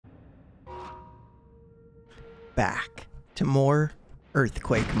back to more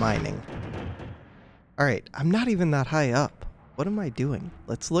earthquake mining. Alright, I'm not even that high up. What am I doing?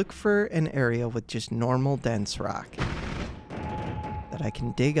 Let's look for an area with just normal dense rock that I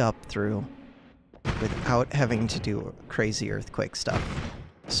can dig up through without having to do crazy earthquake stuff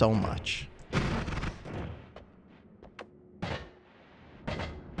so much.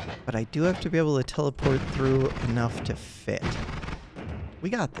 But I do have to be able to teleport through enough to fit. We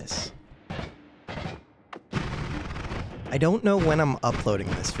got this. I don't know when I'm uploading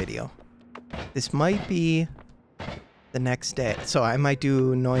this video. This might be the next day. So I might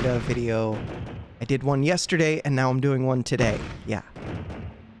do Noita video. I did one yesterday and now I'm doing one today. Yeah.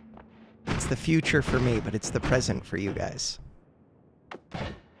 It's the future for me, but it's the present for you guys.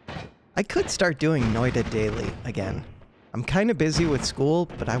 I could start doing Noita daily again. I'm kind of busy with school,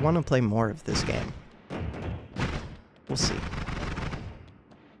 but I want to play more of this game. We'll see.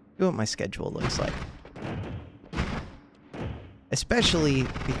 See what my schedule looks like. Especially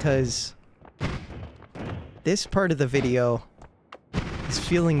because this part of the video is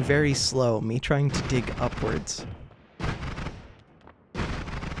feeling very slow, me trying to dig upwards.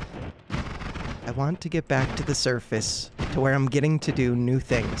 I want to get back to the surface, to where I'm getting to do new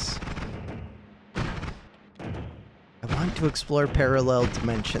things. I want to explore parallel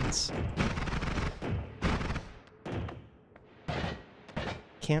dimensions.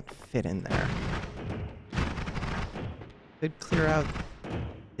 Can't fit in there. Could clear out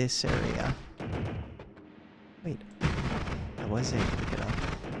this area. Wait, I was able to get up.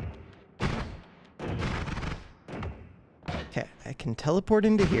 Okay, I can teleport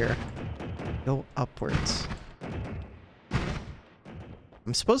into here, go upwards.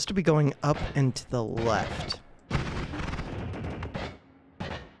 I'm supposed to be going up and to the left.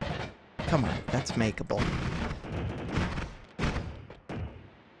 Come on, that's makeable.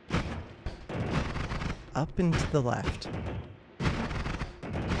 Up and to the left.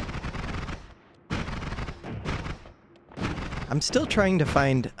 I'm still trying to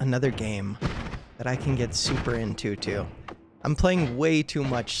find another game that I can get super into too. I'm playing way too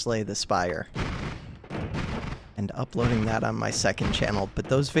much Slay the Spire and uploading that on my second channel, but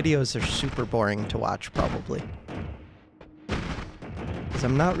those videos are super boring to watch probably. Because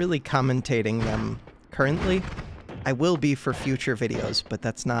I'm not really commentating them currently. I will be for future videos, but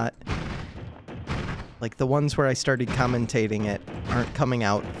that's not... Like, the ones where I started commentating it aren't coming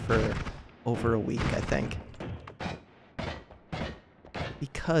out for over a week, I think.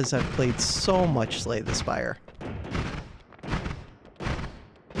 Because I've played so much Slay the Spire.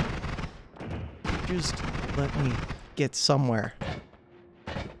 Just let me get somewhere.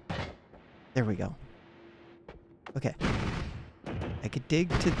 There we go. Okay. I could dig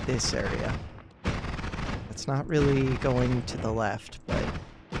to this area. It's not really going to the left, but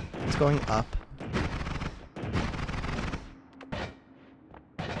it's going up.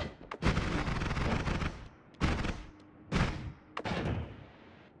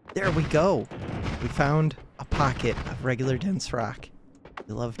 There we go! We found a pocket of regular dense rock.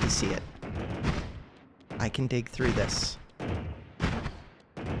 We love to see it. I can dig through this.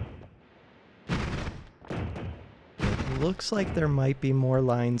 It looks like there might be more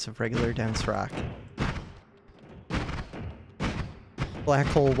lines of regular dense rock. Black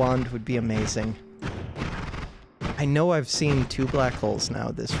hole wand would be amazing. I know I've seen 2 black holes now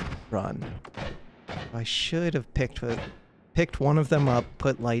this run. I should have picked one of them up,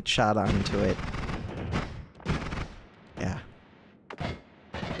 put light shot onto it. Yeah.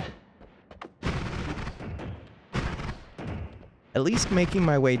 At least making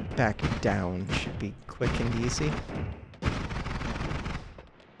my way back down should be quick and easy.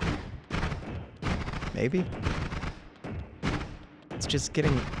 Maybe? It's just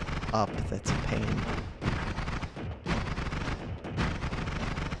getting up that's a pain.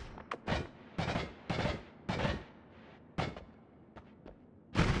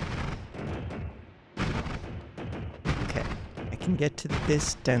 Okay, I can get to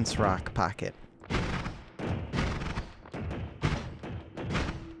this dense rock pocket. I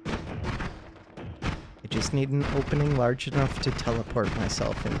just need an opening large enough to teleport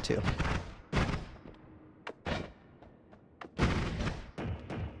myself into.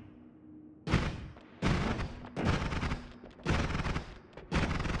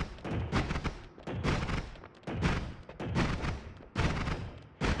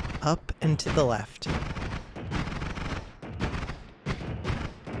 Up and to the left.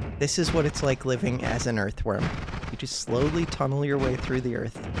 This is what it's like living as an earthworm. You just slowly tunnel your way through the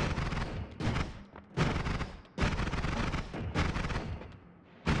earth.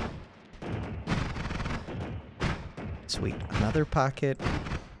 Sweet. Another pocket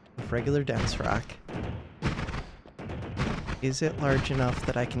of regular dense rock. Is it large enough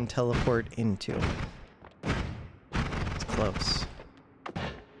that I can teleport into? It's close.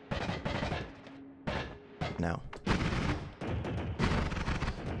 No.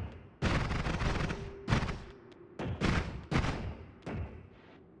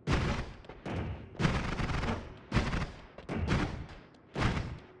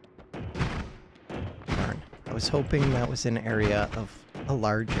 Darn. I was hoping that was an area of a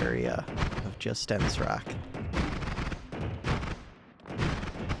large area of just dense rock.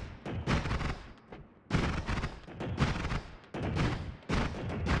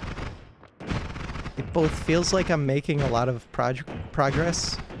 It both feels like I'm making a lot of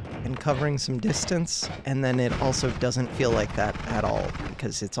progress and covering some distance, and then it also doesn't feel like that at all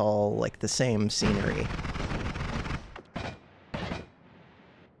because it's all like the same scenery.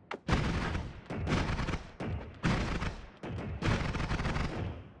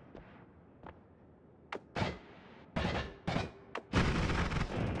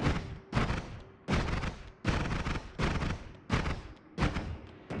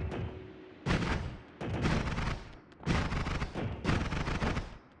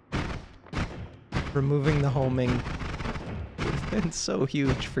 Removing the homing would have been so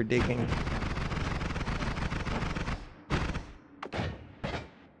huge for digging.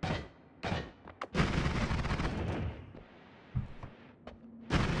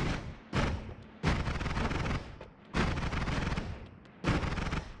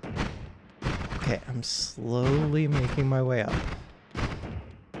 Okay, I'm slowly making my way up.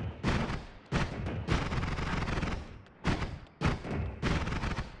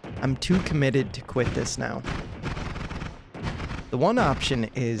 I'm too committed to quit this now. The one option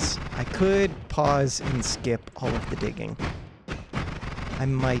is I could pause and skip all of the digging. I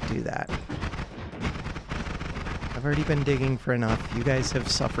might do that. I've already been digging for enough. You guys have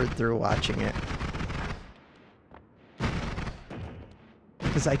suffered through watching it.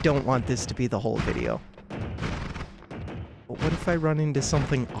 Because I don't want this to be the whole video. But what if I run into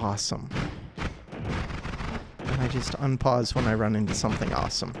something awesome? I just unpause when I run into something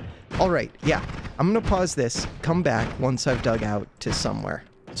awesome. Alright, yeah. I'm gonna pause this, come back once I've dug out to somewhere.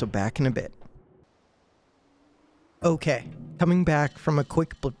 So back in a bit. Okay, coming back from a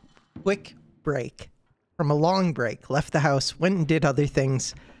quick break. From a long break. Left the house, went and did other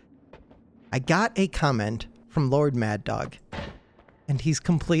things. I got a comment from Lord Mad Dog. And he's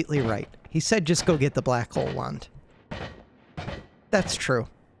completely right. He said just go get the black hole wand. That's true.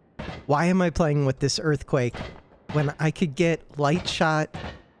 Why am I playing with this earthquake when I could get light shot,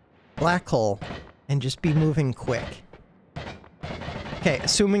 black hole, and just be moving quick? Okay,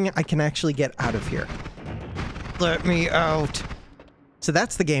 assuming I can actually get out of here. Let me out. So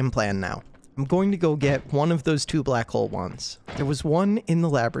that's the game plan now. I'm going to go get one of those two black hole wands. There was one in the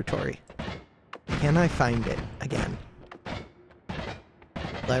laboratory. Can I find it again?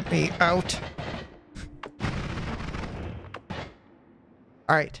 Let me out.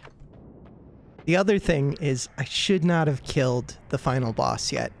 Alright. The other thing is I should not have killed the final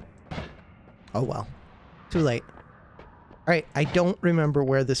boss yet. Oh well. Too late. Alright, I don't remember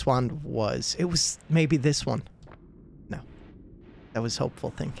where this wand was. It was maybe this one. No. That was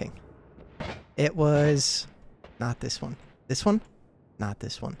hopeful thinking. It was not this one. This one? Not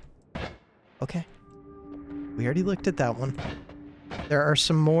this one. Okay. We already looked at that one. There are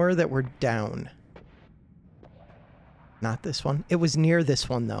some more that were down. Not this one. It was near this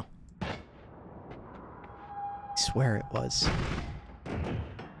one, though. I swear it was.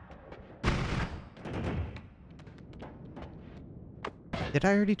 Did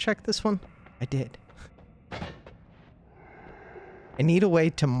I already check this one? I did. I need a way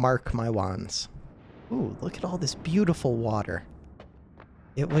to mark my wands. Ooh, look at all this beautiful water.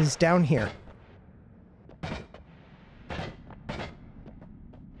 It was down here.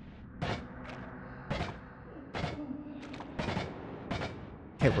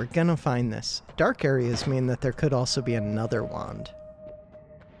 Okay, we're gonna find this. Dark areas mean that there could also be another wand.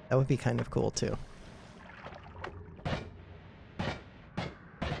 That would be kind of cool, too.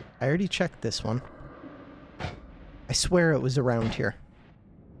 I already checked this one. I swear it was around here.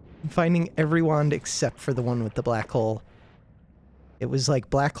 I'm finding every wand except for the one with the black hole. It was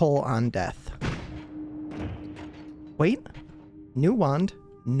like black hole on death. Wait. New wand.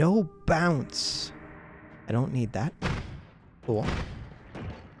 No bounce. I don't need that. Cool.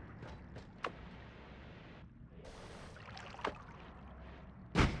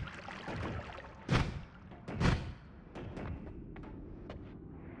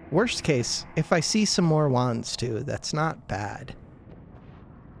 Worst case, if I see some more wands too, that's not bad.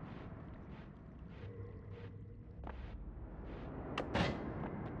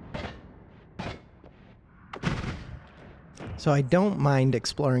 So I don't mind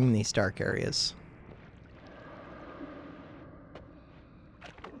exploring these dark areas.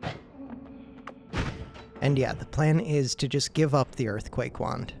 And yeah, the plan is to just give up the Earthquake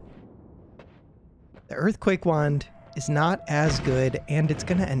Wand. The Earthquake Wand is not as good, and it's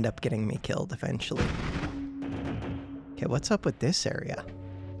gonna end up getting me killed eventually. Okay, what's up with this area?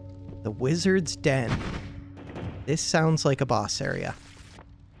 The Wizard's Den. This sounds like a boss area.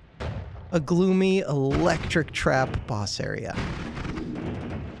 A gloomy electric trap boss area.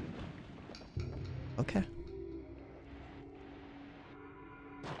 Okay.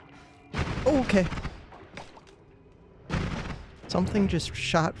 Okay. Something just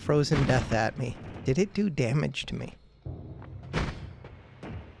shot frozen death at me. Did it do damage to me?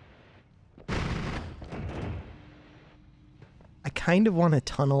 I kind of want to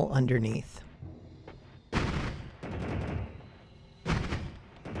tunnel underneath.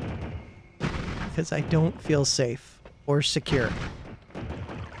 Because I don't feel safe or secure.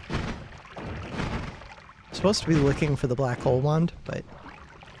 I'm supposed to be looking for the black hole wand, but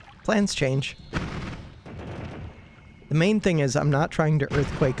plans change. The main thing is I'm not trying to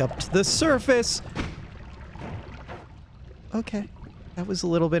earthquake up to the surface. Okay, that was a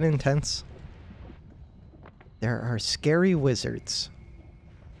little bit intense. There are scary wizards.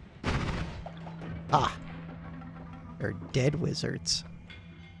 Ah, they're dead wizards.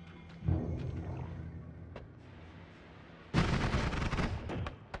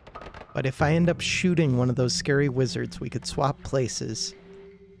 But if I end up shooting one of those scary wizards, we could swap places,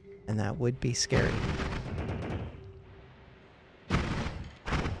 and that would be scary.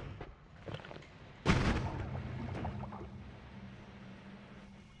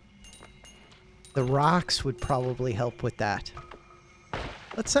 The rocks would probably help with that.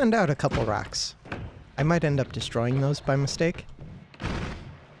 Let's send out a couple rocks. I might end up destroying those by mistake.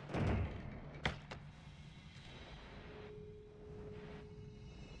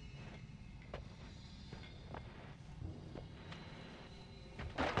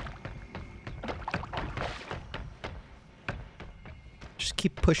 Just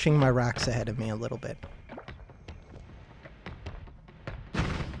keep pushing my rocks ahead of me a little bit.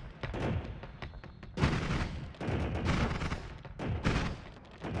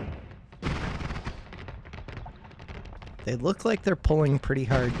 They look like they're pulling pretty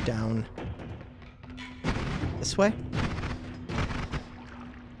hard down. This way?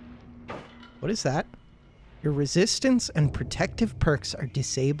 What is that? Your resistance and protective perks are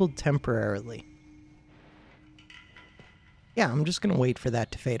disabled temporarily. Yeah, I'm just gonna wait for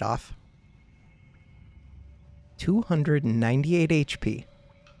that to fade off. 298 HP.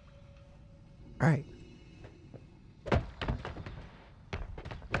 Alright.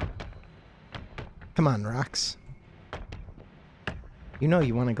 Come on, rocks. You know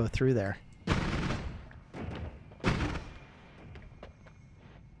you want to go through there.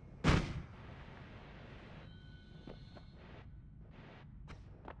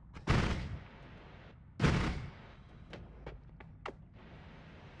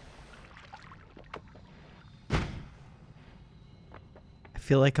 I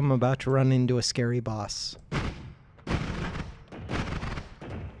feel like I'm about to run into a scary boss.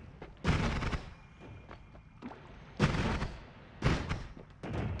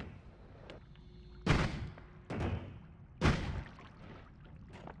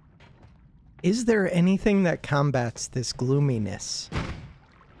 Is there anything that combats this gloominess?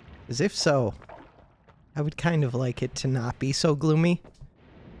 Because if so, I would kind of like it to not be so gloomy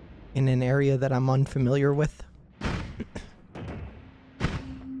in an area that I'm unfamiliar with.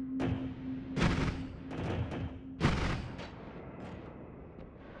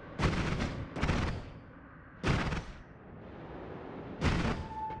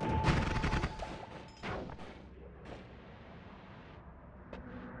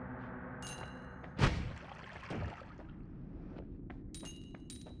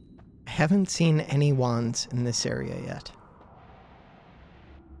 I haven't seen any wands in this area yet.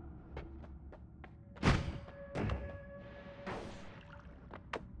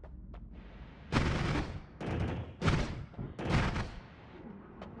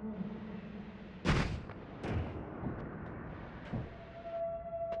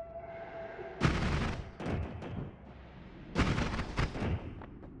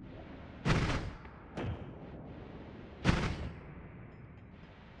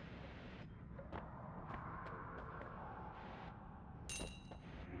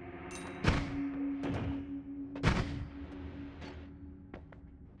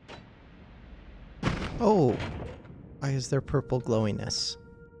 Oh, why is there purple glowiness?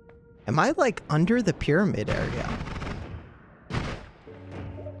 Am I like under the pyramid area?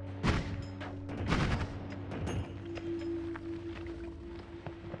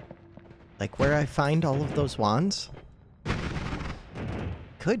 Like where I find all of those wands?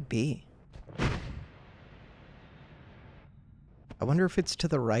 Could be. I wonder if it's to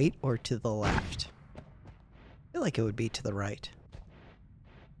the right or to the left. I feel like it would be to the right.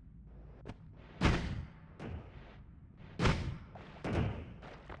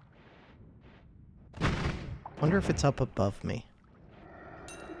 Wonder if it's up above me.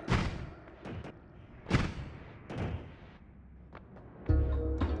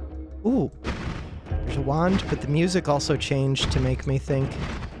 Ooh, there's a wand, but the music also changed to make me think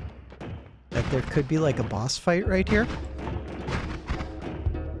that there could be like a boss fight right here.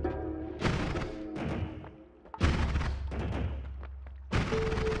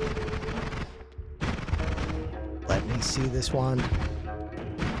 Let me see this wand.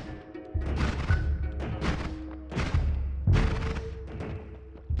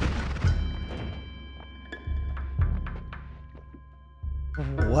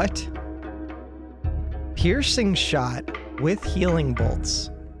 What? Piercing shot with healing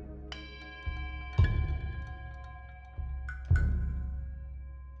bolts.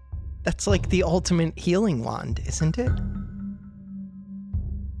 That's like the ultimate healing wand, isn't it?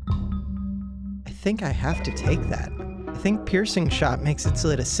 I think I have to take that. I think piercing shot makes it so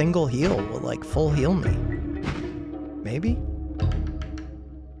that a single heal will like full heal me. Maybe?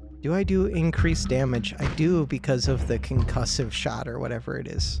 Do I do increased damage? I do because of the concussive shot or whatever it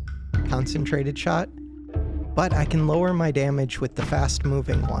is. Concentrated shot. But I can lower my damage with the fast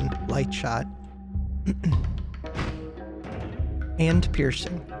moving one, light shot. And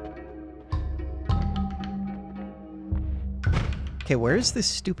piercing. Okay, where is this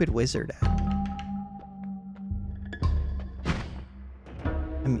stupid wizard at?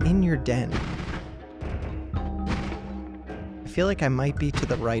 I'm in your den. I feel like I might be to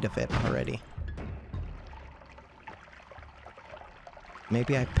the right of it already.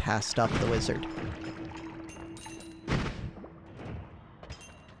 Maybe I passed up the wizard.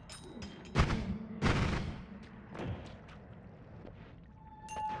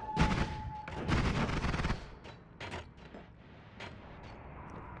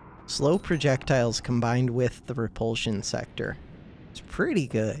 Slow projectiles combined with the repulsion sector. It's pretty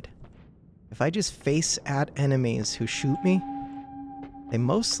good. If I just face at enemies who shoot me, they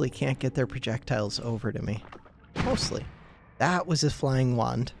mostly can't get their projectiles over to me. Mostly. That was a flying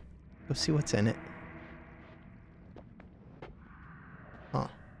wand. Go see what's in it. Huh.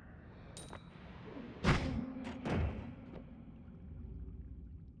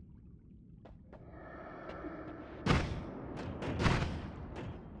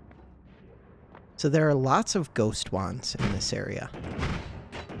 So there are lots of ghost wands in this area.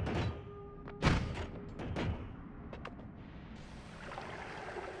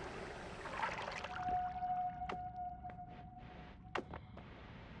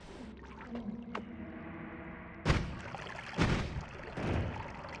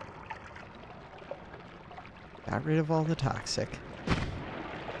 Got rid of all the toxic.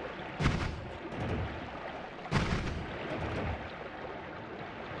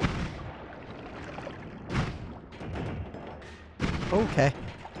 Okay.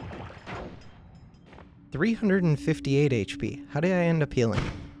 358 HP. How did I end up healing?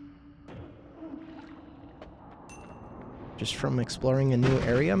 Just from exploring a new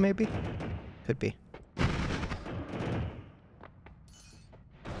area, maybe? Could be.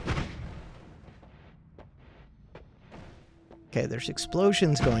 Okay, there's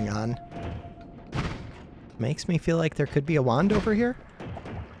explosions going on. Makes me feel like there could be a wand over here.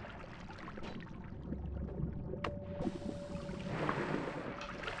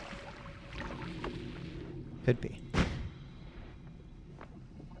 Could be.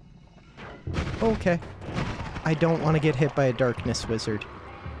 Okay. I don't want to get hit by a darkness wizard.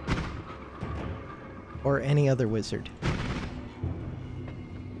 Or any other wizard.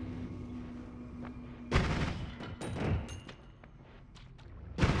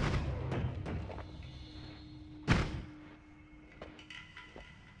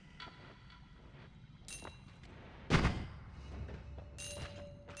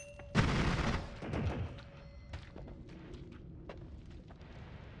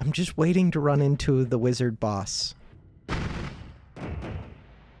 I'm just waiting to run into the wizard boss.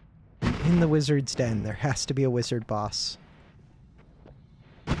 In the wizard's den, there has to be a wizard boss.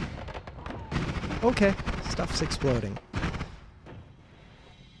 Okay, stuff's exploding.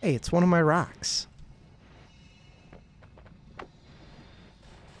 Hey, it's one of my rocks.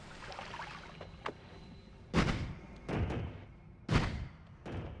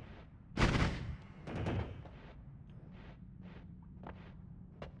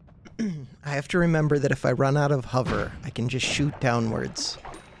 I have to remember that if I run out of hover, I can just shoot downwards.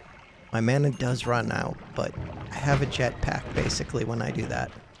 My mana does run out, but I have a jetpack basically when I do that.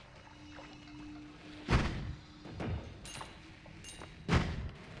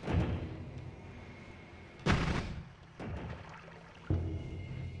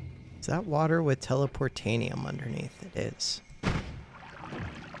 Is that water with teleportanium underneath? It is.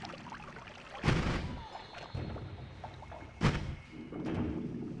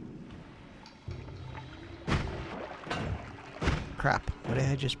 Crap, what did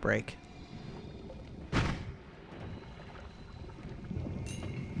I just break?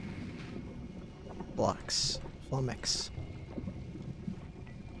 Blocks. Flummox.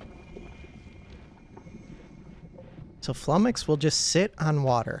 So Flummox will just sit on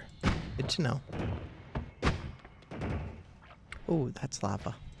water. Good to know. Oh, that's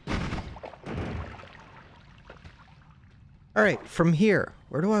lava. Alright, from here,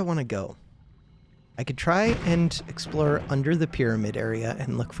 where do I want to go? I could try and explore under the pyramid area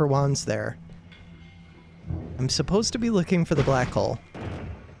and look for wands there. I'm supposed to be looking for the black hole.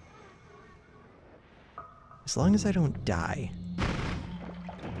 As long as I don't die.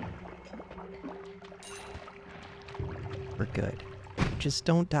 We're good. Just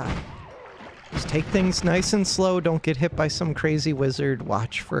don't die. Just take things nice and slow. Don't get hit by some crazy wizard.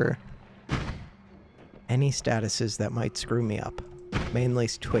 Watch for any statuses that might screw me up. Mainly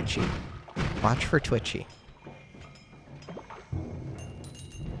twitchy. Watch for twitchy.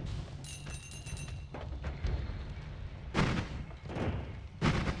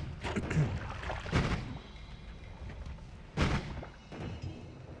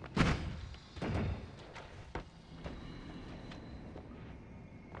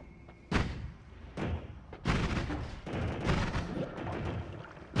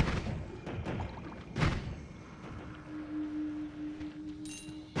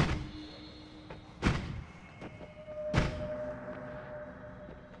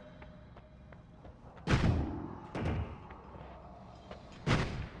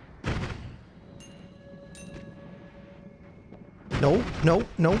 No, no,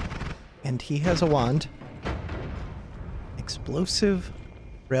 no. And he has a wand. Explosive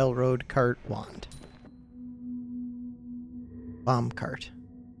railroad cart wand. Bomb cart.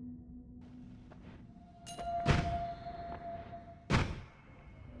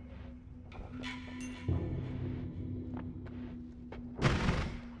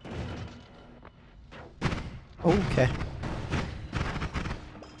 Okay.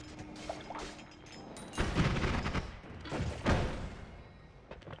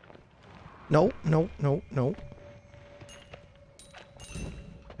 No, no, no, no.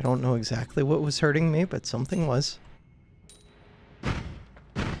 I don't know exactly what was hurting me, but something was.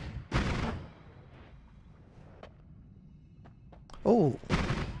 Oh.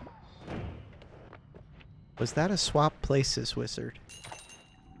 Was that a swap places wizard?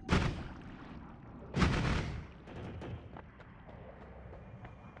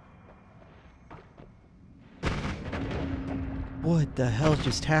 What the hell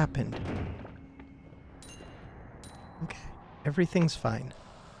just happened? Okay, everything's fine.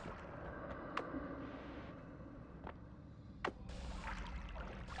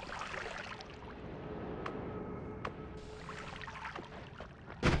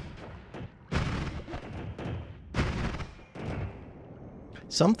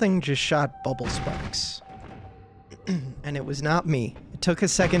 Something just shot bubble sparks. And it was not me. It took a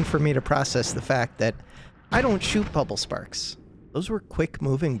second for me to process the fact that I don't shoot bubble sparks. Those were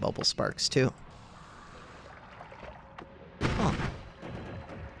quick-moving bubble sparks, too. Huh.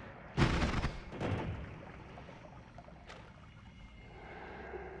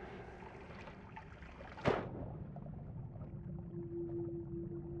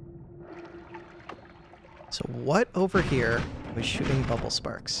 So what over here was shooting bubble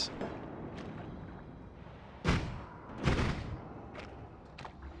sparks?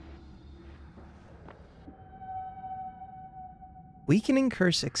 Weakening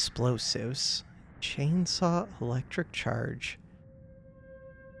curse explosives. Chainsaw electric charge.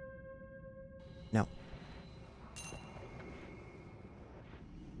 No.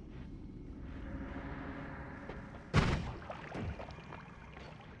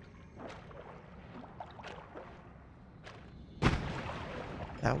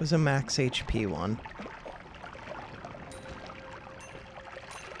 That was a max HP one.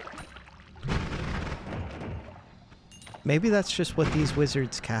 Maybe that's just what these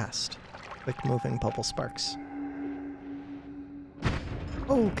wizards cast. Quick moving bubble sparks.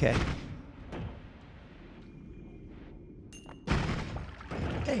 Okay.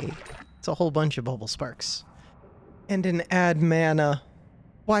 Hey, it's a whole bunch of bubble sparks. And an add mana.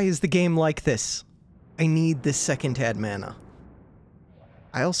 Why is the game like this? I need this second add mana.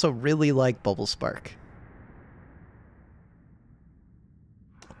 I also really like Bubble Spark.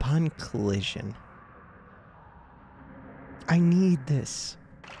 Upon collision. I need this.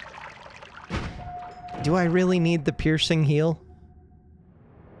 Do I really need the piercing heal?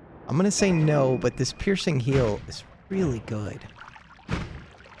 I'm gonna say no, but this piercing heal is really good.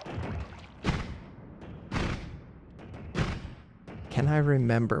 Can I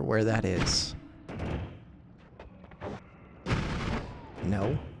remember where that is?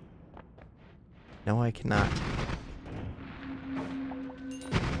 No. No, I cannot.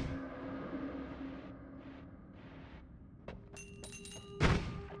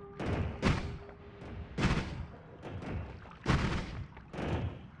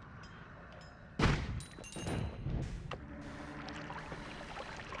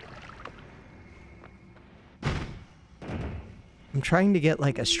 I'm trying to get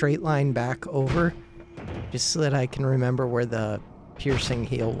like a straight line back over just so that I can remember where the piercing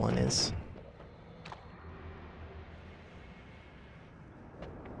heal one is.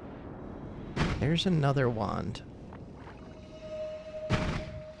 There's another wand.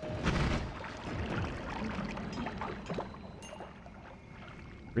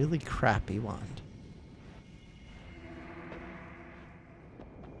 Really crappy wand.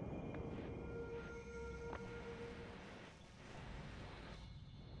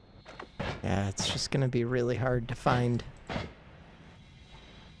 Yeah, it's just gonna be really hard to find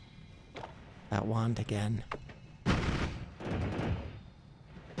that wand again.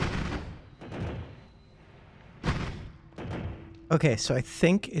 Okay, so I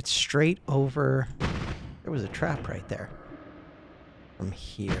think it's straight over... There was a trap right there. From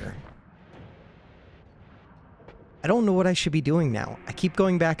here. I don't know what I should be doing now. I keep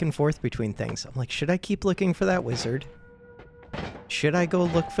going back and forth between things. I'm like, should I keep looking for that wizard? Should I go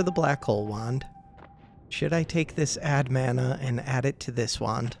look for the black hole wand? Should I take this add mana and add it to this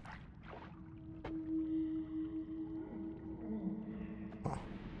wand? Oh.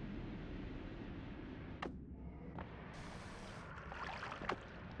 I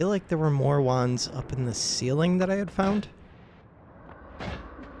feel like there were more wands up in the ceiling that I had found.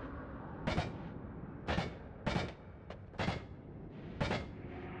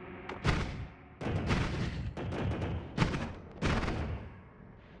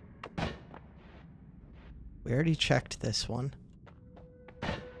 We already checked this one.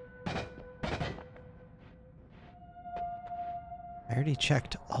 I already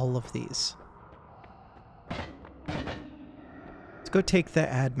checked all of these. Let's go take the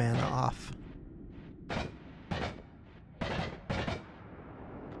add mana off.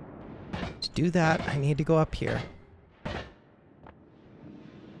 To do that, I need to go up here.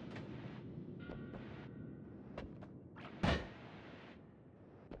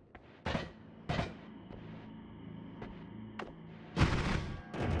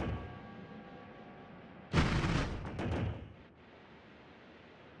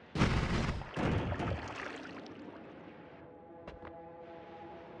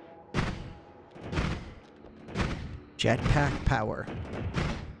 Jetpack power.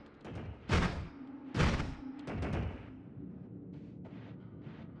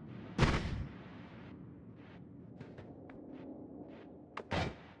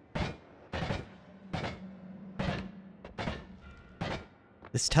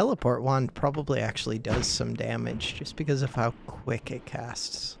 This teleport wand probably actually does some damage just because of how quick it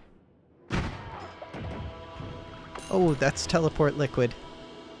casts. Oh, that's teleport liquid.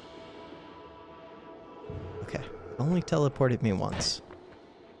 Okay, only teleported me once.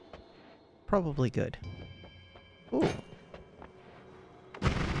 Probably good. Ooh.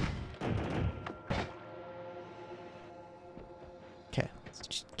 Okay, let's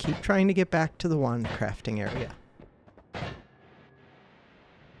just keep trying to get back to the wand crafting area.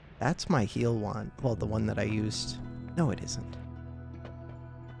 That's my heal wand. Well, the one that I used. No, it isn't.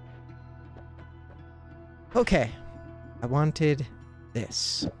 Okay. I wanted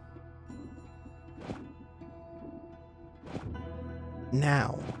this.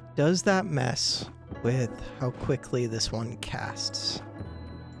 Now, does that mess with how quickly this one casts?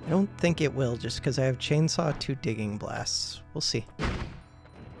 I don't think it will, just because I have Chainsaw 2 Digging Blasts. We'll see.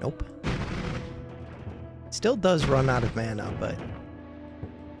 Nope. It still does run out of mana, but...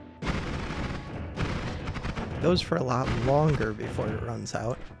 goes for a lot longer before it runs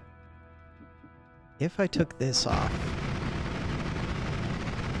out. If I took this off...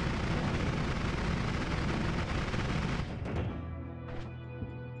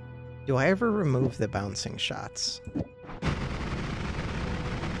 do I ever remove the bouncing shots?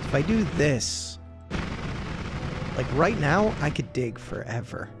 If I do this... like right now, I could dig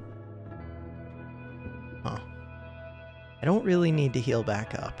forever. Huh. I don't really need to heal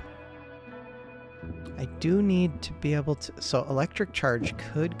back up. I do need to be able to... So electric charge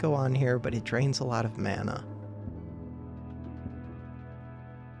could go on here, but it drains a lot of mana.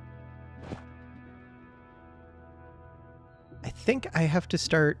 I think I have to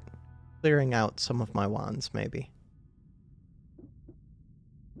start clearing out some of my wands, maybe.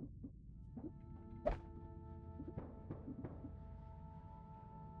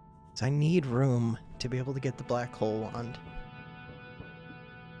 I need room to be able to get the black hole wand.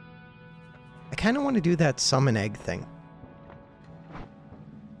 I kind of want to do that summon egg thing.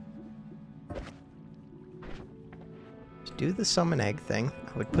 To do the summon egg thing,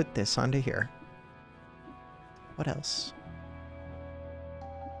 I would put this onto here. What else?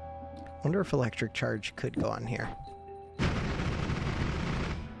 Wonder if electric charge could go on here.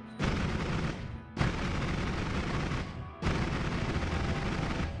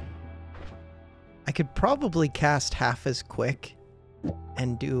 I could probably cast half as quick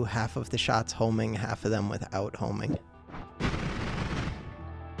and do half of the shots homing, half of them without homing.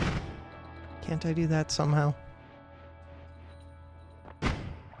 Can't I do that somehow?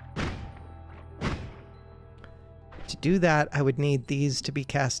 To do that, I would need these to be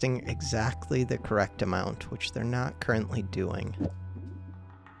casting exactly the correct amount, which they're not currently doing.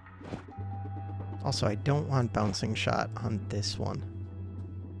 Also, I don't want bouncing shot on this one.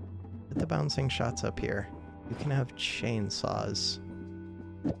 Put the bouncing shots up here. You can have chainsaws.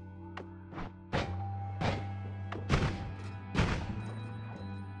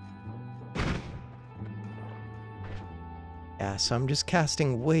 Yeah, so I'm just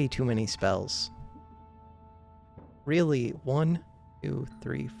casting way too many spells. Really, 1, 2,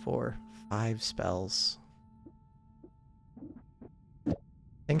 3, 4, 5 spells. I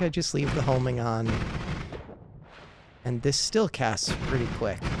think I just leave the homing on. And this still casts pretty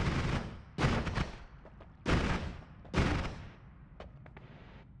quick.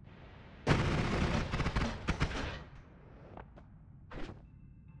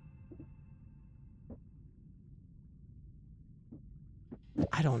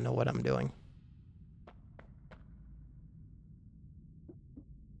 I don't know what I'm doing.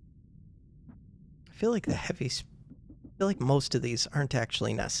 I feel like I feel like most of these aren't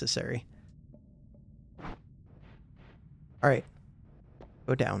actually necessary. Alright.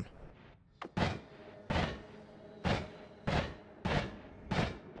 Go down. So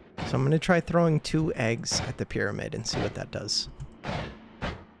I'm going to try throwing 2 eggs at the pyramid and see what that does.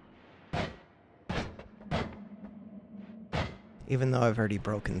 Even though I've already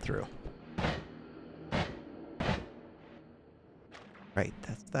broken through. Right,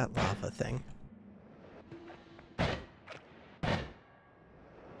 that's that lava thing.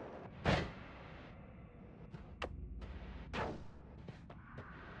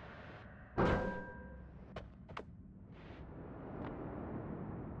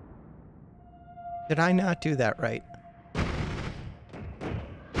 Did I not do that right?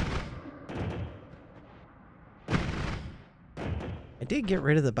 I did get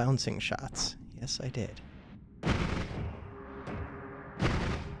rid of the bouncing shots. Yes, I did.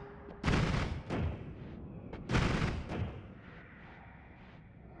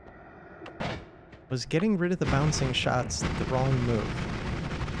 Was getting rid of the bouncing shots the wrong move?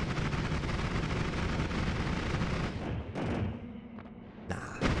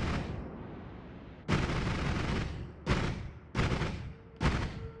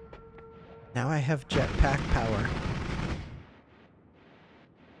 Now I have jetpack power.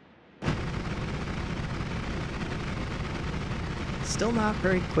 Still not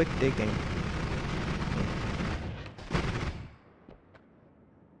very quick digging.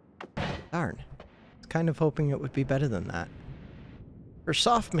 Darn. I was kind of hoping it would be better than that. For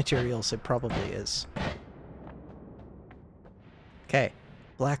soft materials, it probably is. Okay.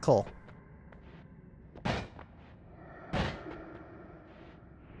 Black hole.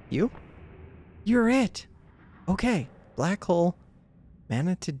 You? You're it! Okay, black hole.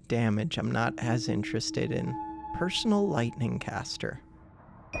 Mana to damage, I'm not as interested in. Personal lightning caster.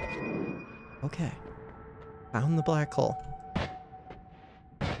 Okay. Found the black hole.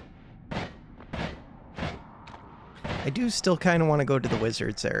 I do still kind of want to go to the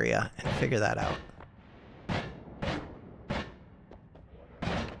wizards area and figure that out.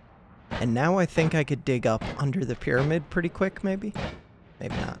 And now I think I could dig up under the pyramid pretty quick, maybe?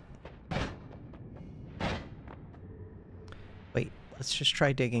 Maybe not. Wait, let's just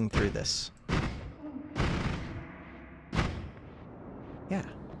try digging through this. Yeah,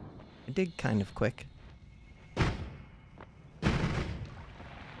 I dig kind of quick.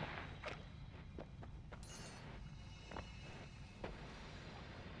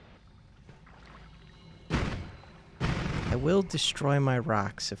 I will destroy my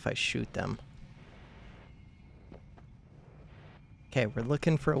rocks if I shoot them. Okay, we're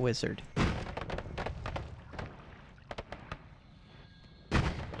looking for a wizard.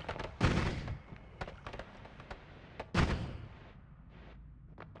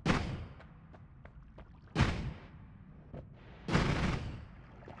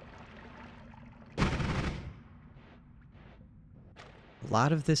 A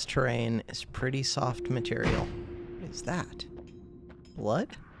lot of this terrain is pretty soft material. What is that? Blood?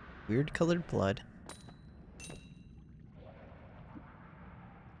 Weird colored blood.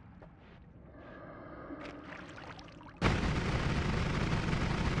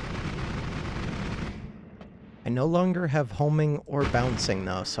 I no longer have homing or bouncing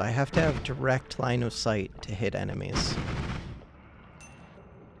though, so I have to have direct line of sight to hit enemies.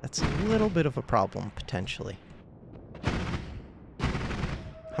 That's a little bit of a problem, potentially.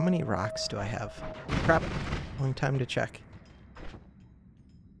 How many rocks do I have? Crap. Long time to check.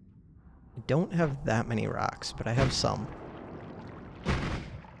 I don't have that many rocks, but I have some.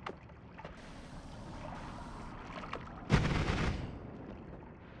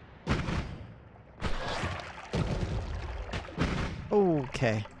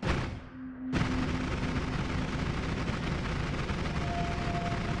 Okay.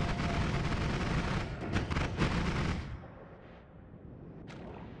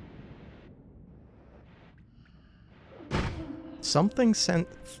 Something sent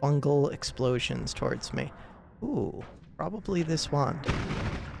fungal explosions towards me. Ooh, probably this wand.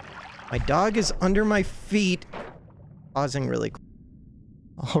 My dog is under my feet. Pausing really quick.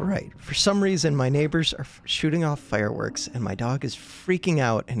 Alright, for some reason my neighbors are shooting off fireworks and my dog is freaking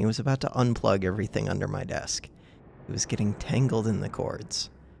out and he was about to unplug everything under my desk. He was getting tangled in the cords.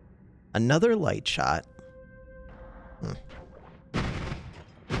 Another light shot.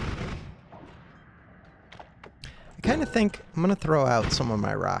 I kind of think I'm going to throw out some of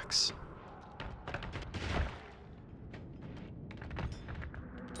my rocks.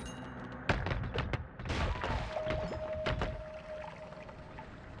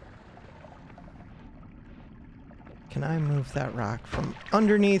 Can I move that rock from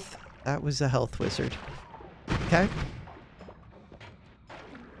underneath? That was a health wizard. Okay.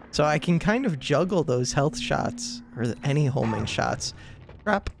 So I can kind of juggle those health shots, or any homing shots.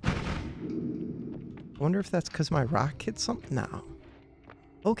 Crap. I wonder if that's because my rock hit something? No.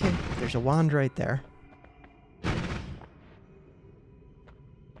 Okay, there's a wand right there. Go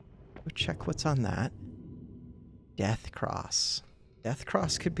check what's on that. Death Cross. Death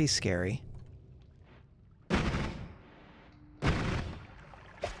Cross could be scary.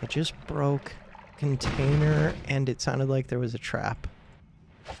 I just broke container and it sounded like there was a trap.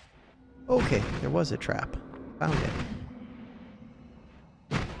 Okay, there was a trap. Found it.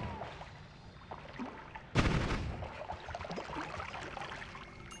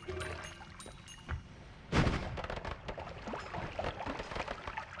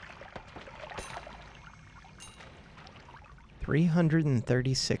 $336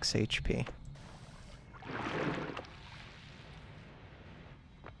 HP.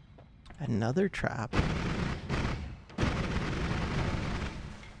 Another trap.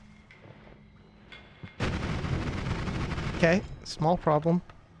 Okay, small problem.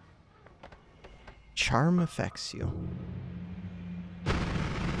 Charm affects you.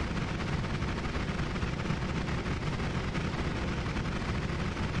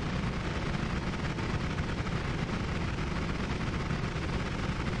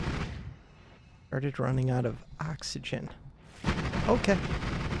 Started running out of oxygen. Okay.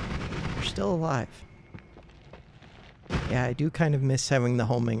 We're still alive. Yeah, I do kind of miss having the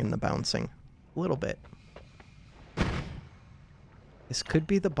homing and the bouncing. A little bit. This could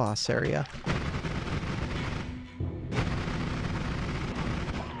be the boss area.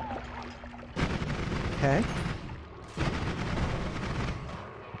 Okay.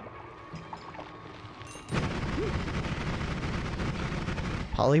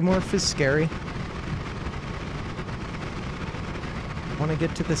 Polymorph is scary. I want to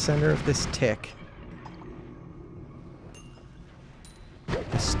get to the center of this tick.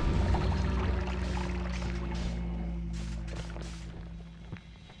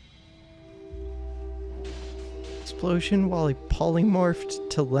 Explosion while he polymorphed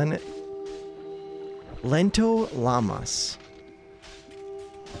to Lento Llamas.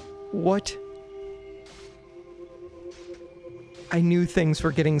 What? I knew things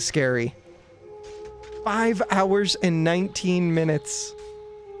were getting scary. 5 hours and 19 minutes.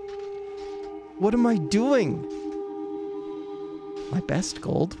 What am I doing? My best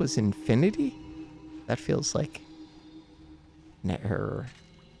gold was infinity? That feels like an error.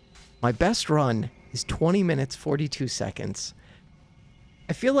 My best run is 20 minutes, 42 seconds.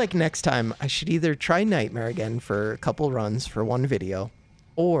 I feel like next time I should either try Nightmare again for a couple runs for one video,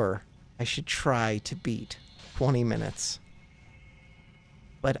 or I should try to beat 20 minutes.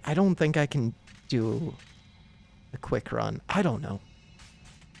 But I don't think I can do a quick run. I don't know.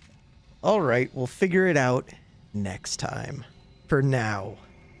 All right, we'll figure it out next time. For now,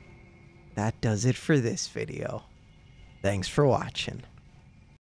 that does it for this video. Thanks for watching.